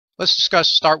Let's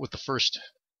start with the first,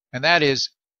 and that is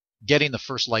getting the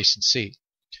first licensee.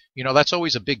 You know, that's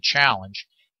always a big challenge,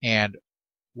 and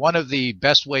one of the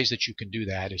best ways that you can do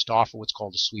that is to offer what's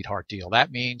called a sweetheart deal.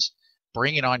 That means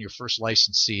bringing on your first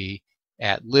licensee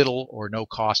at little or no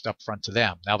cost upfront to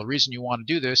them. Now, the reason you want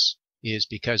to do this is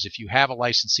because if you have a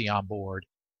licensee on board,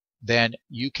 then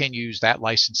you can use that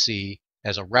licensee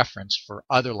as a reference for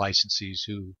other licensees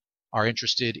who are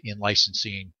interested in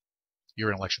licensing your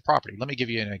intellectual property. Let me give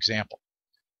you an example.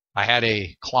 I had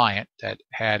a client that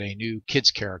had a new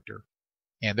kids character,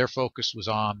 and their focus was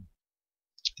on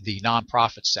the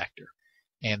nonprofit sector.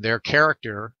 And their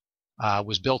character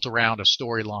was built around a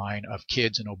storyline of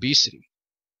kids and obesity.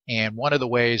 And one of the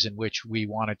ways in which we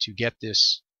wanted to get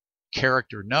this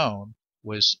character known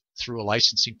was through a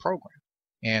licensing program.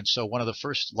 And so one of the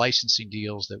first licensing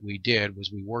deals that we did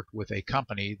was we worked with a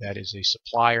company that is a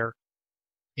supplier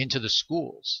into the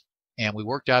schools. And we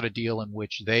worked out a deal in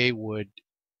which they would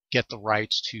get the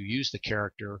rights to use the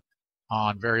character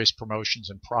on various promotions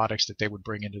and products that they would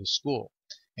bring into the school.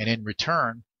 And in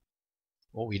return,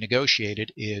 what we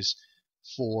negotiated is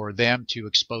for them to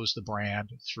expose the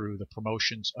brand through the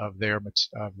promotions of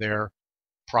their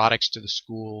products to the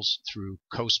schools, through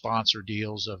co-sponsor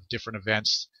deals of different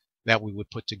events that we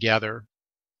would put together,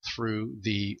 through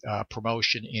the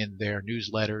promotion in their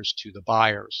newsletters to the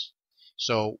buyers.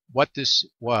 So what this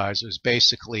was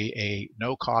basically a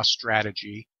no-cost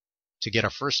strategy to get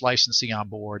our first licensee on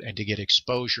board and to get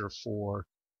exposure for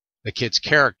the kid's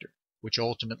character, which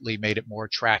ultimately made it more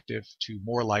attractive to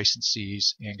more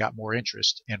licensees and got more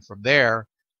interest. And from there,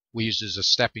 we used it as a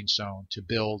stepping stone to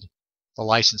build the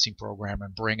licensing program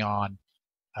and bring on,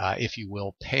 if you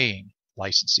will, paying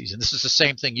licensees. And this is the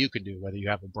same thing you can do, whether you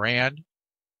have a brand,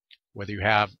 whether you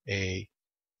have a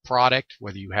product,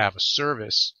 whether you have a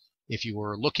service. If you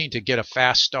were looking to get a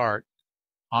fast start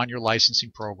on your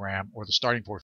licensing program or the starting